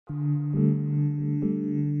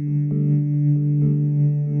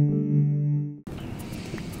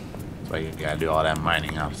So you gotta do all that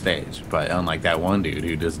mining off stage. But unlike that one dude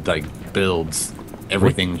who just like builds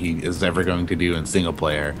everything he is ever going to do in single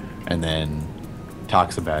player and then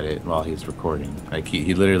talks about it while he's recording. Like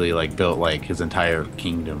he literally like built like his entire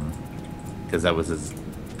kingdom, because that was his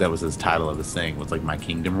title of his thing, was like My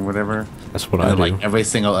Kingdom or whatever. That's what I do. Like every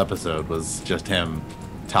single episode was just him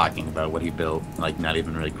talking about what he built, like not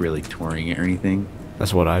even like really touring it or anything.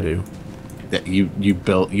 That's what I do. That you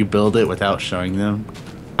build it without showing them.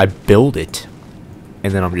 I build it,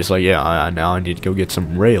 and then I'm just like, yeah, now I need to go get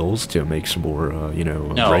some rails to make some more, you know,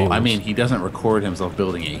 No, rails. I mean, he doesn't record himself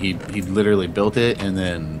building it. He literally built it, and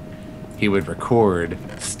then he would record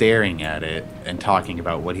staring at it and talking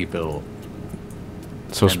about what he built.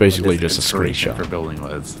 So it's basically just a screenshot. For building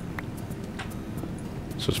was.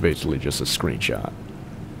 So it's basically just a screenshot.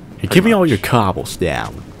 Hey, give me all your cobbles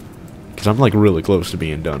down, because I'm like really close to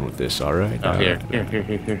being done with this. All right. Oh, here.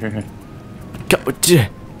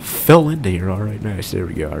 Fell into here. All right, nice. There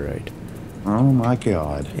we go. All right. Oh my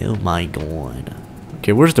god. Oh my god.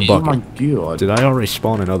 Okay, where's the bucket? Oh my god. Did I already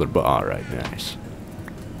spawn another bucket? All right, nice.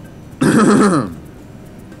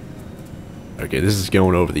 Okay, this is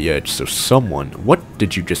going over the edge. So someone, what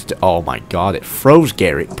did you just? Oh my god, it froze,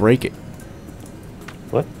 Garrett. Break it.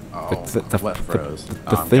 What? Oh, what froze?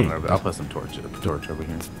 The thing. I'll put some torch over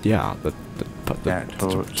here. Yeah, the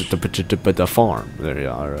farm. There you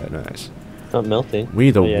are. All right, nice. Not melting.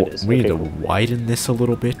 We need to widen this a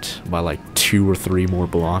little bit by like 2 or 3 more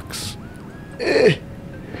blocks.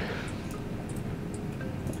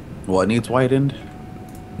 What needs widened?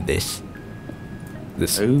 This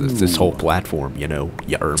whole platform, you know.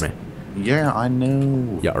 You hear me? Yeah, I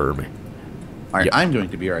know. You hear me? Alright, I'm going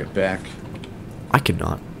to be right back. I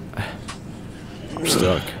cannot. I'm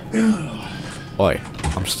stuck. Oi,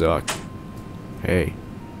 I'm stuck. Hey.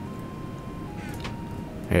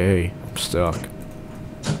 Hey, I'm stuck.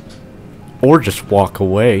 Or just walk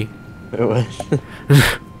away.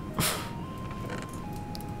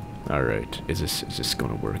 Alright, is this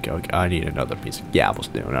gonna work out? I need another piece of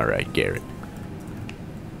cobblestone. Alright, Garrett.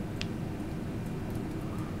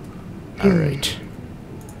 Alright.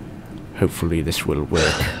 Hopefully this will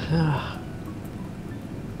work.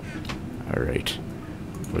 Alright.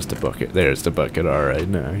 Where's the bucket? There's the bucket. Alright,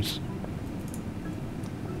 nice.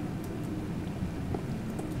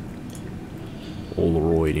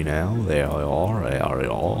 Alrighty now. There we are. There we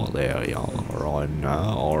are. There we are. Right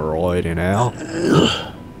now. Alrighty now.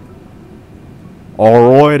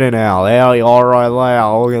 Alrighty now. There we are right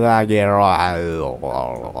now. Look at that, Garrett.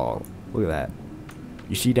 Look at that.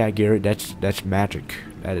 You see that, Garrett? That's magic.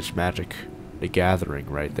 That is Magic the Gathering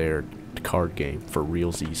right there. The card game for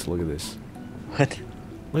realsies. Look at this. What?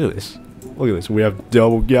 Look at this. Look at this. We have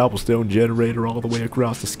double cobblestone generator all the way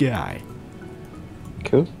across the sky.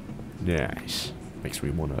 Cool. Nice. Makes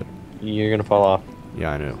me wanna. You're gonna fall off.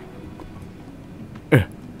 Yeah, I know.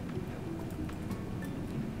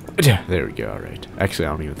 There we go. All right. Actually, I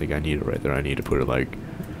don't even think I need it right there. I need to put it like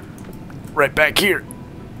right back here.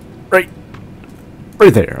 Right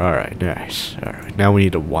there. All right. Nice. All right. Now we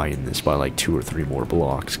need to widen this by like 2 or 3 more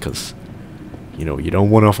blocks, because you know you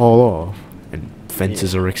don't want to fall off, and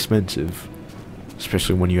fences are expensive,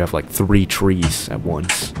 especially when you have like 3 trees at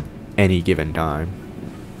once, any given time.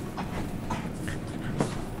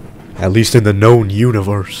 At least in the known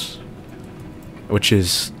universe, which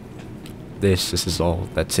is this is all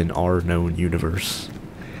that's in our known universe.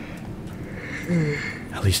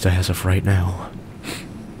 At least as of right now.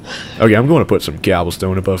 Okay, I'm going to put some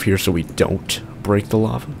cobblestone above here so we don't break the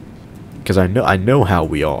lava, because I know how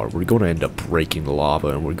we are. We're going to end up breaking the lava,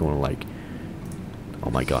 and we're going to like, oh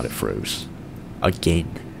my god, it froze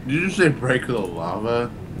again. Did you say break the lava?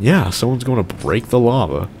 Yeah, someone's going to break the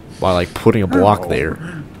lava by like putting a block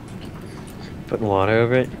there. Putting water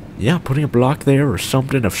over it? Yeah, putting a block there or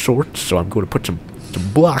something of sorts. So I'm going to put some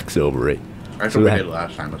blocks over it. That's what we did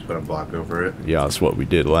last time. Let's put a block over it. Yeah, that's what we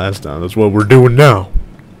did last time. That's what we're doing now.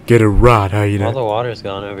 Get it right, how you know? All the water's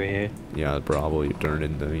gone over here. Yeah, it probably turned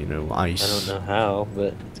into, you know, ice. I don't know how,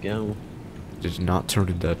 but it's gone. Did it not turn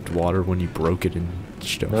into water when you broke it and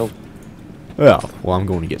stuff? Nope. Well, I'm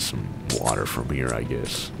going to get some water from here, I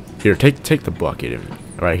guess. Here, take the bucket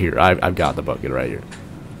right here. I've got the bucket right here.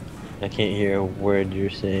 I can't hear a word you're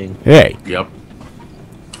saying. Hey. Yep.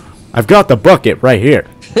 I've got the bucket right here.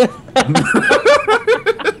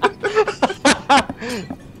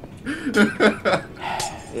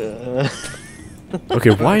 Okay,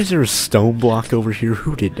 why is there a stone block over here?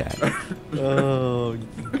 Who did that? Oh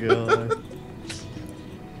god.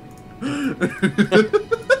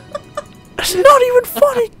 It's not even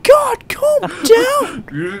funny. God, calm down.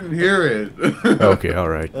 You didn't hear it. Okay, all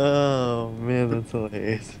right. Oh man, that's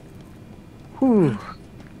hilarious. Whew.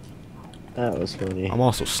 That was funny. I'm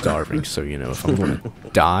also starving, so you know if I'm gonna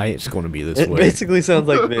die, it's gonna be this It way. basically sounds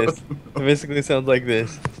like this. It basically sounds like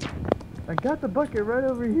this. I got the bucket right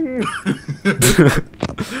over here.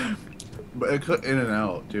 But it cut in and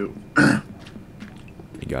out too.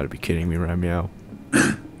 You gotta be kidding me right now.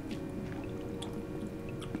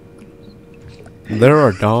 There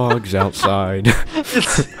are dogs outside.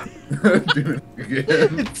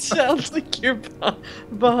 It sounds like you're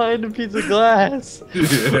behind a piece of glass.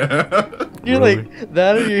 Yeah. You're Really? like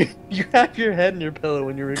that, or you have your head in your pillow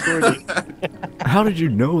when you're recording. How did you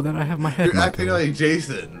know that I have my head You're in my acting pillow? like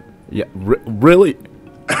Jason. Yeah, really?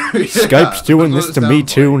 Skype's doing that's this what to it me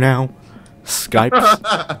sounds too like. now.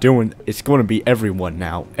 Skype's doing. It's going to be everyone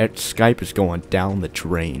now. Skype is going down the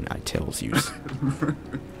drain. I tells you.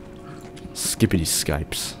 Skippity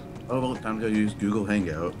Skypes. Oh, time to use Google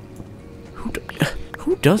Hangout.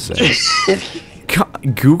 Who does that?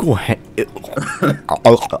 Google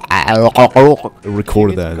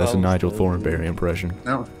recorded that. That's a Nigel Thornberry impression.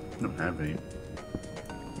 No, I don't have any.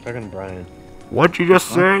 Fucking Brian. What'd you just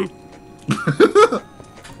say?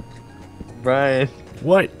 Brian.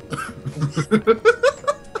 What?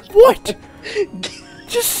 What?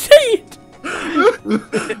 Just say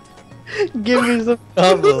it. Give me some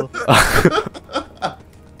trouble.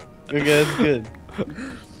 Okay, that's good.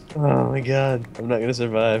 Oh my god, I'm not gonna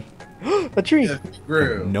survive. A tree. Yeah,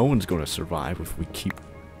 screw. No one's gonna survive if we keep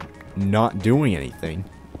not doing anything.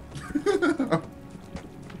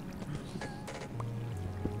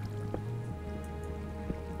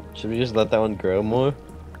 Should we just let that one grow more?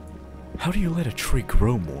 How do you let a tree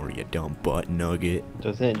grow more, you dumb butt nugget?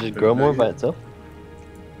 Doesn't it just grow more by itself?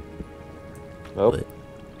 Nope. What?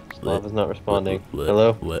 Lava's not responding. What?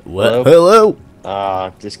 Hello? What? Hello? Hello?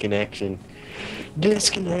 Ah, disconnection.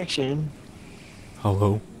 Disconnection.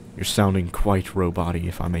 Hello? You're sounding quite robot-y,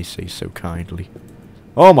 if I may say so kindly.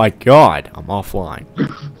 Oh my god, I'm offline.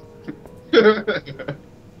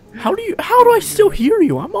 How do I still hear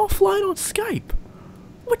you? I'm offline on Skype.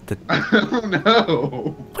 What the? Oh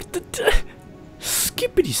no! What the?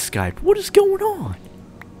 Skippity Skype, what is going on?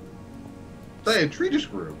 Hey, a tree just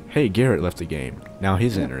grew. Hey, Garrett left the game. Now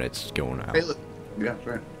his internet's going out. Hey, look. Yeah,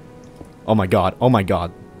 right. Oh my god, oh my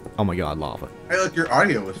god. Oh my god, lava. Hey, look, your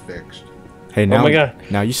audio was fixed. Hey, now, Oh my god.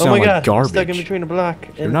 now you Oh sound my like god. garbage. Stuck in between a block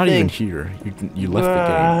and You're a not thing. even here. You left the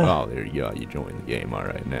game. Oh, there you go. You joined the game. All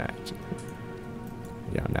right, next.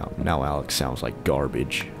 Yeah, now Alex sounds like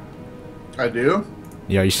garbage. I do?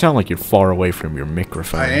 Yeah, you sound like you're far away from your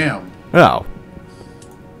microphone. I am. Oh.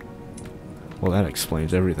 Well, that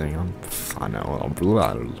explains everything. I know.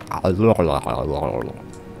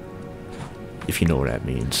 If you know what that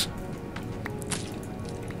means.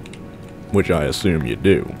 Which I assume you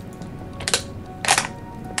do.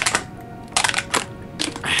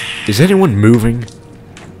 Is anyone moving?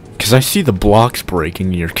 Because I see the blocks breaking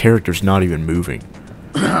and your character's not even moving.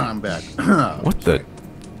 I'm back. What the?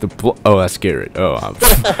 Oh, that's Garrett. Oh,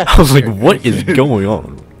 I was like, what is going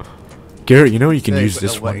on? Garrett, you know you can use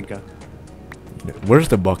this one. Where's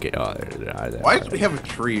the bucket? Oh, there. Why do we have a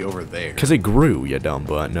tree over there? Because it grew, you dumb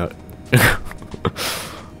butt. No.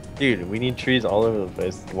 Dude, we need trees all over the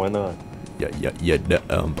place. Why not?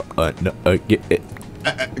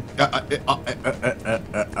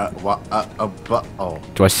 Oh.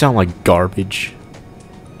 Do I sound like garbage?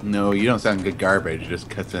 No, you don't sound good garbage. It just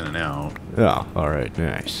cuts in and out. Oh, alright,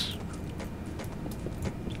 nice.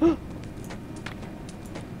 Hello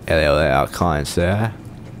there, kind sir.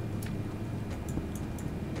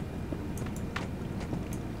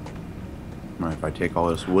 Mind if I take all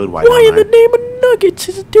this wood? Why Why in the don't name of nuggets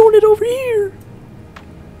is it doing it over here?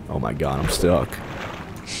 Oh my god, I'm stuck.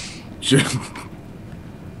 I?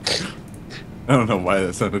 I don't know why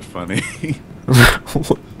that sounded funny.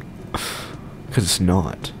 Because it's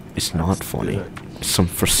not. It's not funny. good. It's some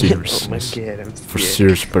for Oh my seriousness. god, I'm For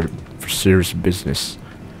scared. serious business.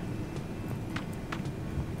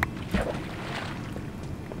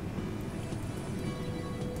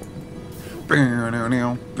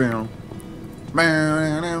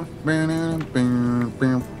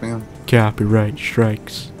 Copyright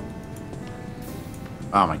strikes.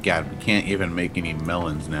 Oh my god, we can't even make any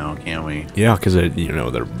melons now, can we? Yeah, because you know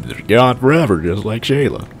they're gone forever, just like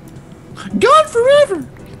Shayla. Gone forever!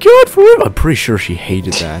 Gone forever. I'm pretty sure she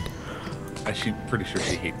hated that. She's pretty sure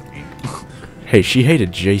she hates me. Hey, she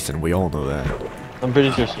hated Jason. We all know that. I'm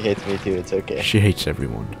pretty sure she hates me too. It's okay. She hates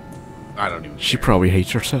everyone. I don't even She care. probably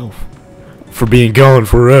hates herself for being gone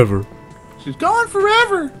forever. She's gone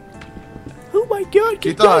forever! Oh my god, She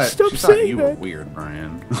you guys thought stop saying you were that. weird,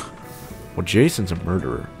 Brian. Well, Jason's a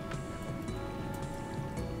murderer.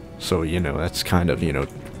 So, you know, that's kind of, you know,